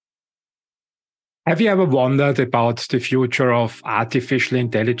Have you ever wondered about the future of artificial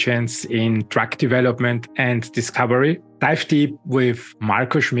intelligence in drug development and discovery? Dive deep with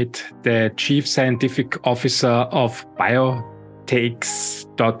Marco Schmidt, the Chief Scientific Officer of Biotx.ai.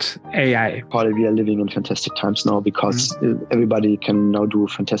 Probably we are living in fantastic times now because everybody can now do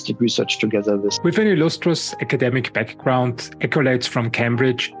fantastic research together With an illustrious academic background, accolades from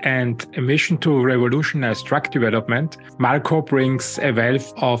Cambridge, and a mission to revolutionize drug development, Marco brings a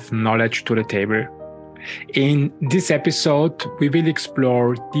wealth of knowledge to the table. In this episode, we will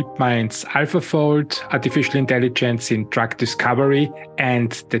explore DeepMind's AlphaFold, artificial intelligence in drug discovery,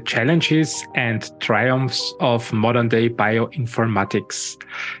 and the challenges and triumphs of modern-day bioinformatics.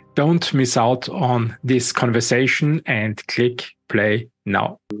 Don't miss out on this conversation and click play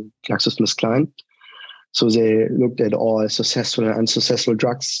now. GlaxoSmithKline. So they looked at all successful and unsuccessful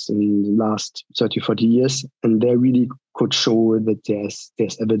drugs in the last 30, 40 years, and they really could show that there's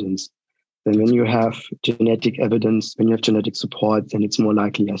evidence. And when you have genetic evidence, when you have genetic support, then it's more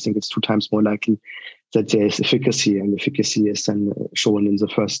likely, I think it's 2 times more likely that there is efficacy, and efficacy is then shown in the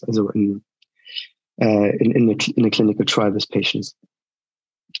first, in a clinical trial with patients.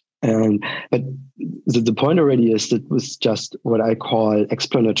 But the point already is that was just what I call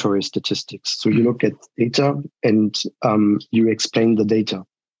explanatory statistics. So you look at data and you explain the data.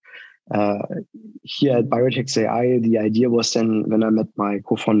 Here at Biotx.ai, the idea was then when I met my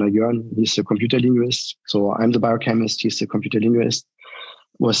co-founder Jörn, he's a computer linguist. So I'm the biochemist, he's a computer linguist,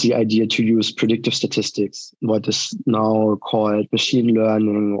 was the idea to use predictive statistics, what is now called machine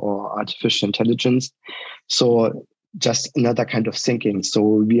learning or artificial intelligence. So just another kind of thinking. So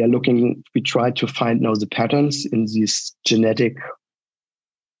we try to find now the patterns in the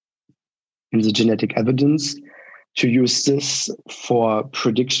genetic evidence, to use this for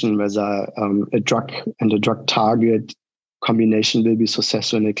prediction whether a drug and a drug target combination will be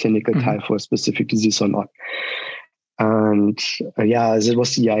successful in a clinical trial for a specific disease or not. And that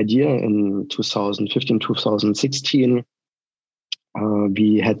was the idea in 2015, 2016.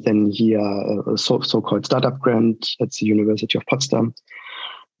 We had then here a so-called startup grant at the University of Potsdam.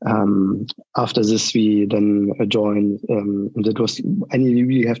 After this, we then joined, and it was, I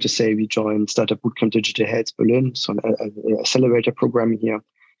really have to say, we joined Startup Bootcamp Digital Health Berlin, so an accelerator program here.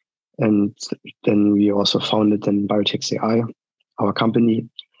 And then we also founded then Biotx.ai, our company.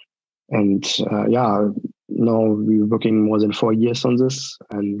 And now we're working more than 4 years on this.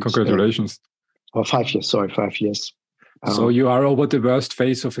 And congratulations. 5 years, 5 years. So you are over the worst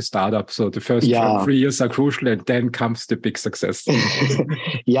phase of a startup. So the first 3 years are crucial, and then comes the big success.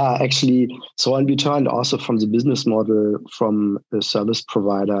 Actually. So and we turned also from the business model from a service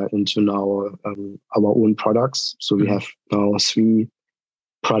provider into now our own products. So we have now 3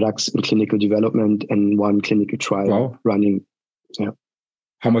 products in clinical development and 1 clinical trial running. Yeah.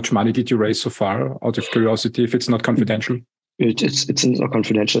 How much money did you raise so far, out of curiosity, if it's not confidential? It's not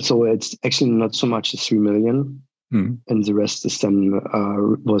confidential. So it's actually not so much as 3 million. And the rest is then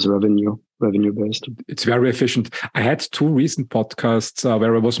was revenue based. It's very efficient. I had 2 recent podcasts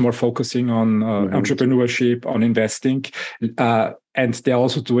where I was more focusing on entrepreneurship, on investing, and they're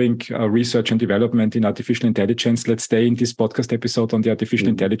also doing research and development in artificial intelligence. Let's stay in this podcast episode on the artificial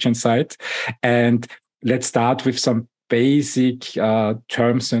intelligence side, and let's start with some basic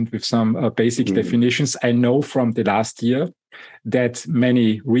terms and with some basic definitions. I know from the last year that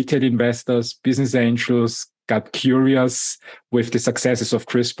many retail investors, business angels, got curious with the successes of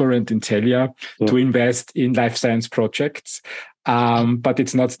CRISPR and Intellia to invest in life science projects. But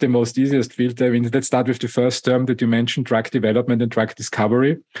it's not the most easiest field. I mean, let's start with the first term that you mentioned, drug development and drug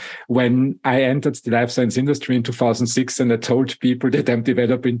discovery. When I entered the life science industry in 2006 and I told people that I'm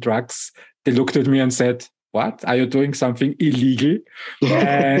developing drugs, they looked at me and said, "What? Are you doing something illegal?"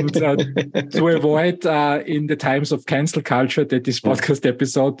 And to avoid in the times of cancel culture that this podcast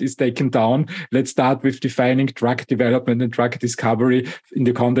episode is taken down, let's start with defining drug development and drug discovery in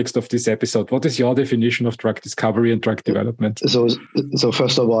the context of this episode. What is your definition of drug discovery and drug development? So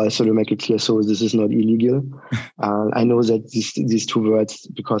first of all, so to make it clear, so this is not illegal. I know that these 2 words,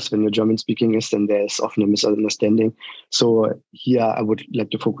 because when you're German speaking, then there's often a misunderstanding. So here I would like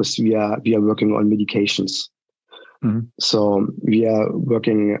to focus. We are working on medications. So we are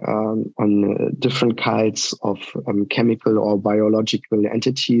working on different kinds of chemical or biological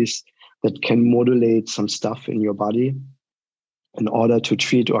entities that can modulate some stuff in your body in order to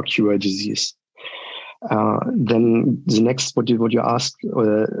treat or cure a disease. Then the next, what you asked,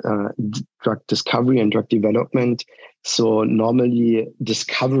 drug discovery and drug development. So normally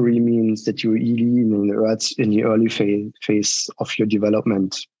discovery means that you're in the early phase of your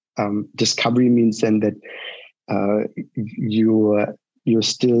development. Discovery means then that you you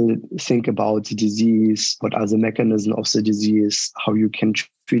still think about the disease, what are the mechanisms of the disease, how you can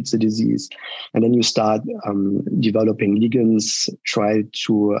treat the disease. And then you start developing ligands, try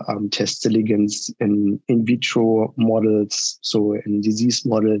to test the ligands in vitro models, so in disease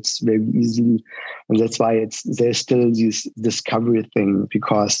models very easily. And that's why there's still this discovery thing,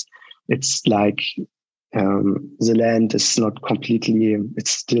 because it's like the land is not completely,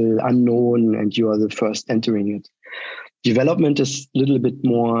 it's still unknown and you are the first entering it. Development is a little bit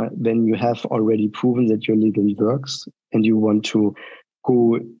more when you have already proven that your ligand works and you want to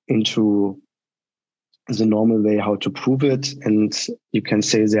go into the normal way how to prove it. And you can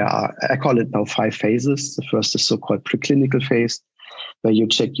say there are, I call it now 5 phases. The first is so-called preclinical phase, where you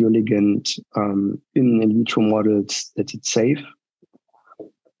check your ligand in vitro models that it's safe.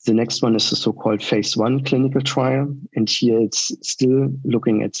 The next one is the so-called phase 1 clinical trial. And here it's still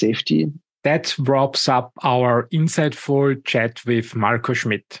looking at safety. That wraps up our insightful chat with Marco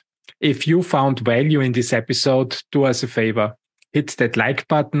Schmidt. If you found value in this episode, do us a favor. Hit that like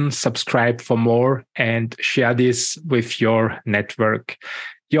button, subscribe for more, and share this with your network.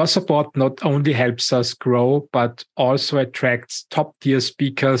 Your support not only helps us grow, but also attracts top-tier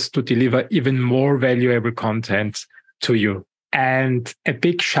speakers to deliver even more valuable content to you. And a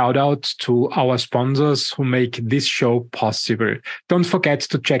big shout out to our sponsors who make this show possible. Don't forget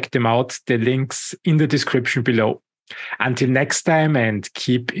to check them out. The links in the description below. Until next time, and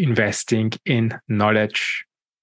keep investing in knowledge.